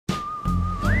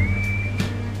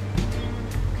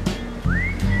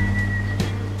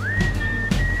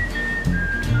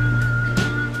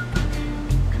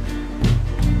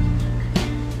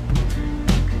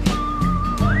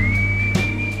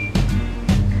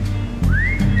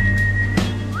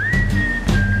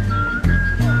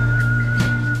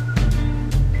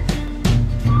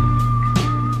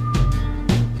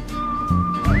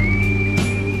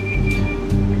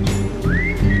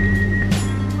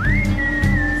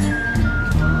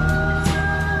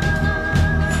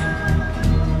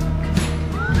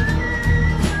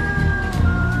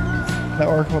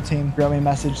Oracle team wrote me a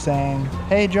message saying,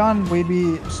 "Hey John, we'd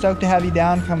be stoked to have you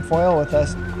down, come foil with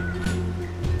us."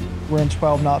 We're in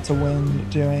 12 knots of wind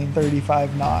doing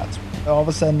 35 knots. All of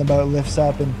a sudden the boat lifts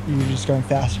up and you're just going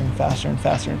faster and faster and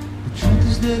faster. The truth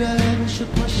is that I haven't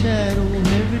shook my shadow, and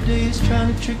every day is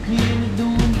trying to trick me into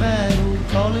doing battle.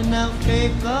 Calling out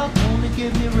fake love, wanna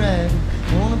get me rattled,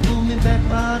 wanna pull me back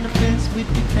behind the fence with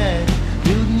the cattle.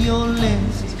 Building your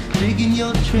lenses, digging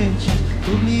your trenches,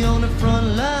 put me on the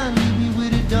front line, leave me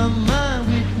with a dumb mind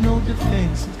with no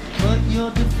defenses, but your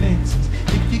defenses.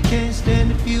 If you can't stand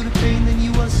to feel the pain, then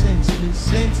you are senseless.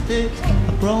 Since this,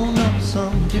 I've grown up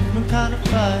some different kind of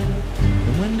fighter.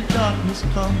 And when the darkness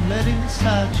comes, let it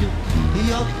inside you.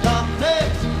 Your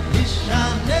darkness is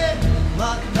shining,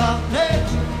 my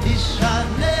darkness is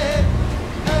shining.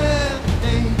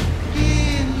 Everything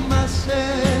in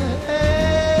myself.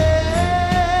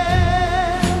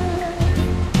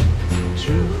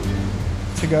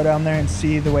 To go down there and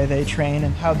see the way they train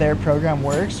and how their program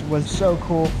works was so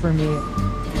cool for me.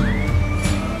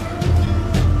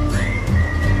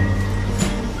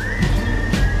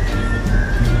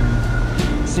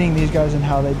 Seeing these guys and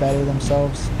how they better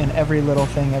themselves in every little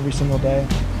thing every single day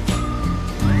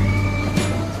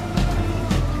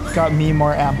got me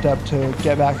more amped up to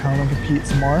get back home and compete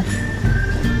some more.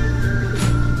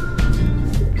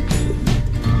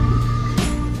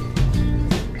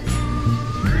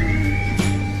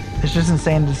 It's just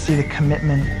insane to see the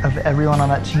commitment of everyone on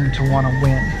that team to want to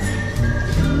win.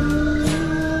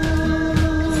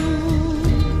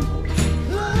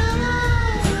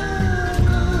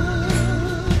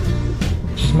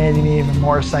 It just made me even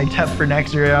more psyched up for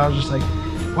next year. I was just like,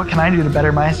 what can I do to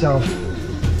better myself?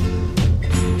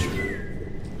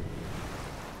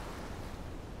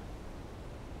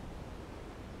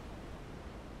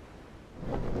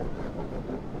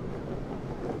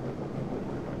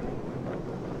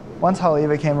 Once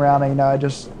Haleiwa came around, I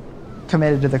just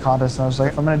committed to the contest, and I was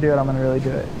like, if I'm gonna do it, I'm gonna really do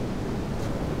it.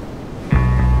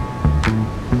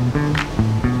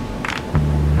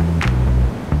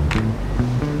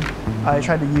 I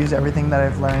tried to use everything that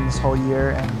I've learned this whole year,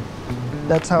 and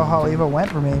that's how Haleiwa went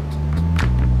for me.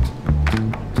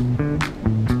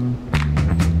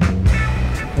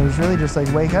 It was really just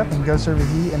like wake up and go serve a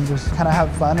heat and just kind of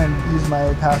have fun and use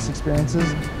my past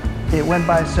experiences. It went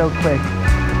by so quick.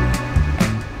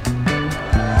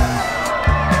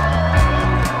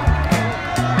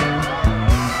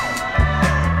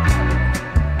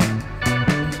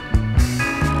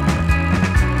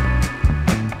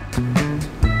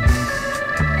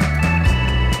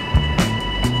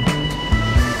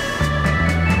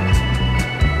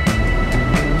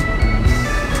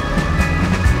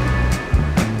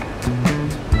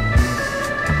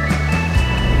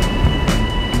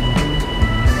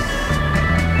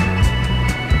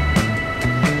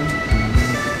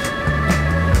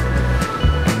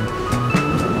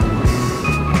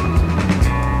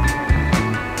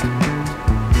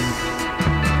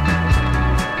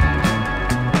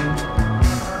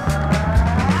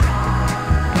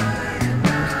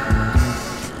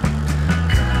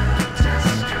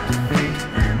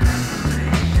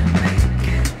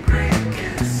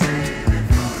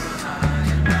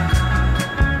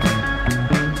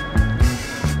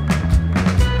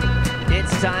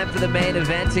 Time for the main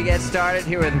event to get started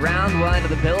here with round one of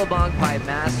the Billabong Pipe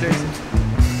Masters.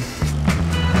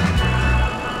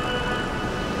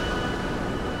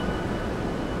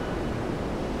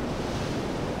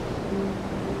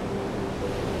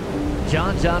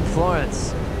 John John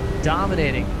Florence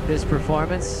dominating this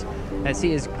performance as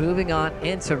he is moving on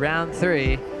into round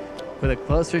three with a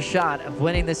closer shot of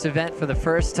winning this event for the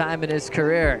first time in his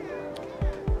career.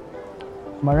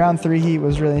 My round three heat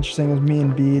was really interesting. It was me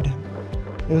and Bede.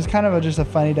 It was kind of just a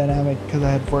funny dynamic because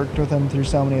I had worked with him through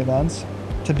so many events.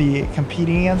 To be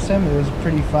competing against him, it was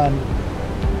pretty fun.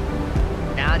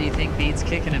 Now do you think Bede's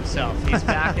kicking himself? He's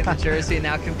back in the jersey and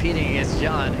now competing against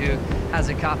John, who has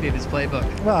a copy of his playbook.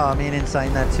 Well, I mean, in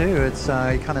saying that too, it's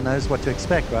he kind of knows what to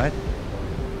expect, right?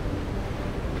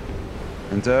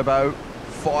 And Durbo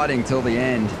fighting till the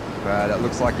end, but it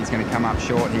looks like he's going to come up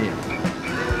short here.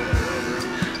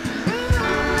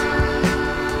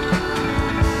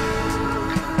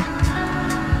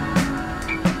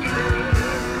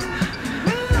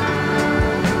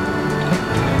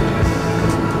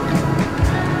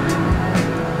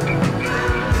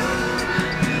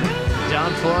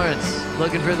 Florence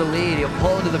looking for the lead. He'll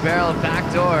pull into the barrel,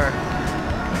 back door,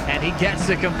 and he gets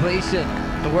to completion.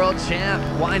 The world champ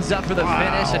winds up for the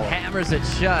finish and hammers it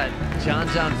shut. John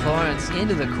John Florence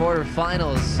into the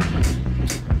quarterfinals.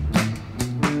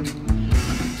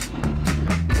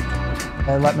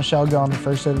 I let Michelle go on the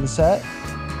first set of the set,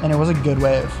 and it was a good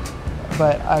wave.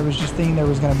 But I was just thinking there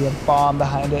was going to be a bomb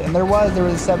behind it, and there was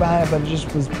a set behind it, but it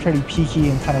just was pretty peaky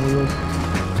and kind of weird.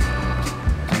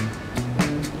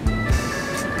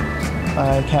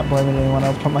 I can't blame it on anyone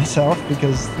else but myself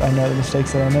because I know the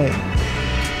mistakes that I made.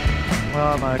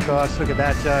 Oh my gosh, look at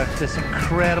that, Joe. Just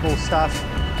incredible stuff.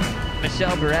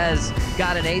 Michel Perez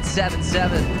got an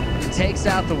 8.77, takes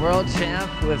out the world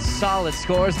champ with solid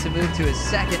scores to move to his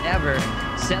second ever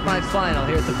semifinal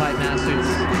here at the Pipe Masters.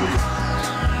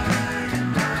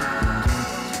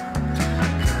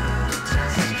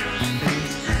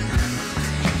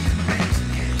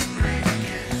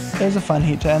 It was a fun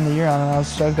heat to end the year on, and I was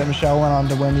stoked that Michelle went on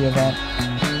to win the event.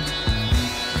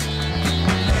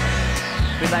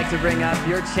 We'd like to bring up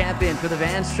your champion for the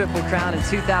Vans Triple Crown in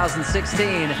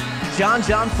 2016, John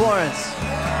John Florence.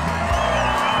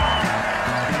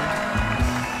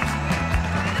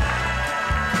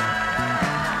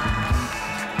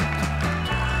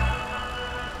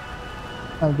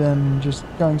 I've been just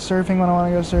going surfing when I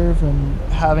want to go surf and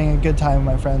having a good time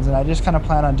with my friends, and I just kind of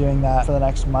plan on doing that for the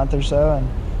next month or so, and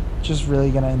just really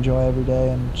going to enjoy every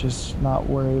day and just not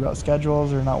worry about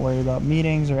schedules or not worry about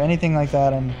meetings or anything like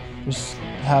that, and just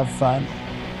have fun.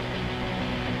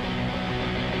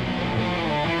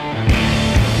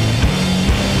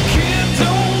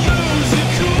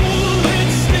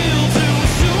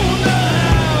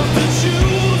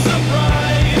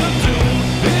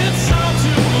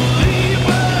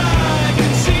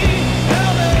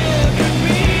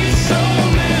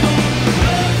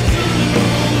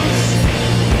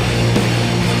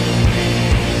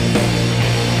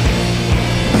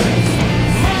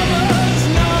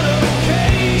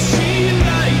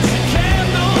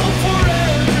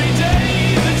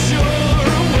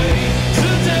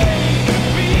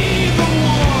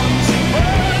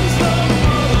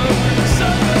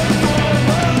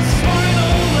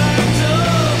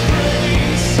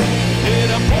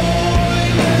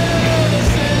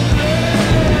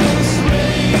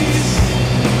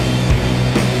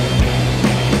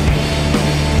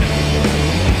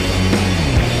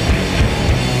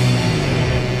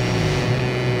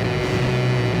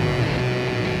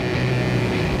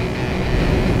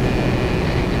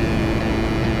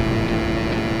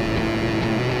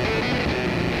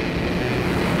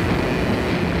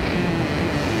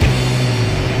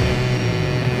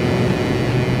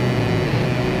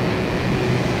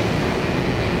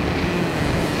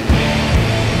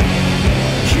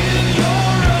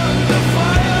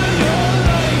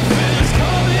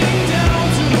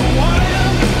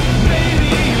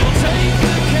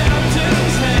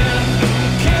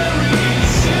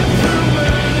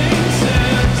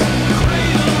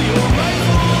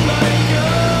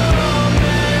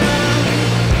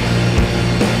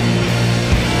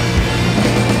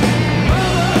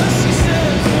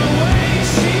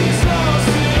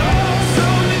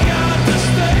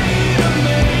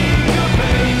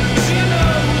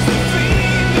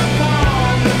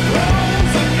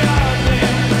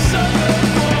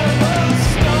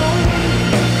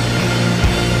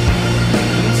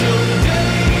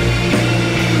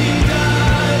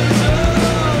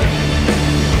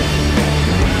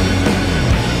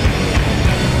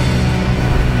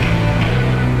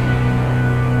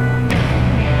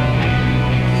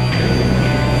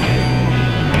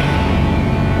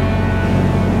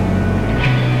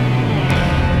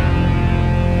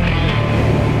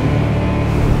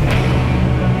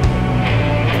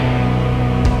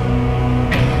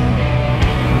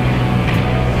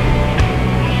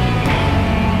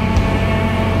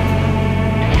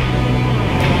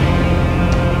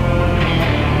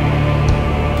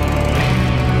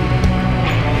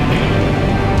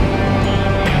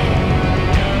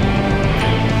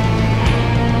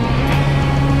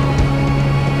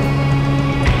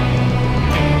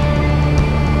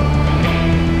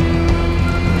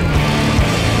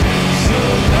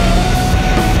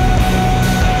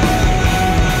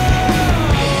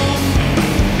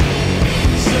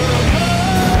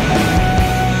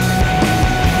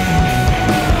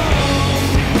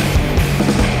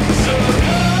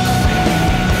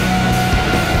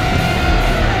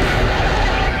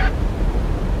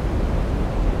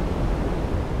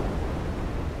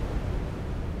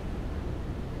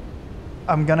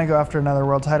 I'm gonna go after another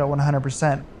world title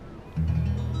 100%.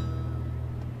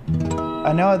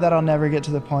 I know that I'll never get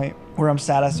to the point where I'm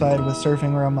satisfied with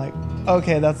surfing, where I'm like,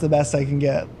 okay, that's the best I can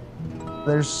get.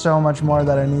 There's so much more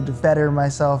that I need to better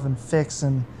myself and fix,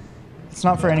 and it's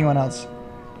not for anyone else.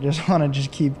 I just want to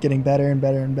just keep getting better and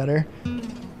better and better.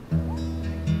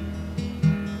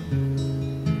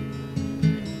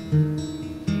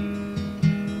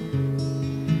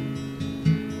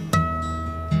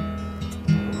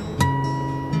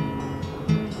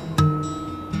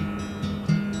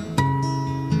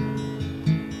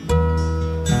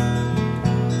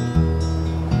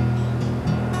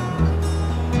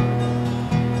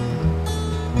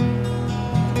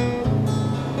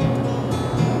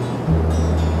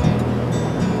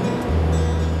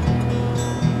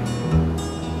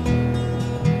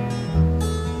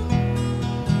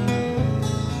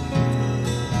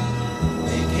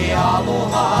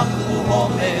 aloha ku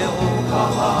home o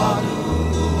ka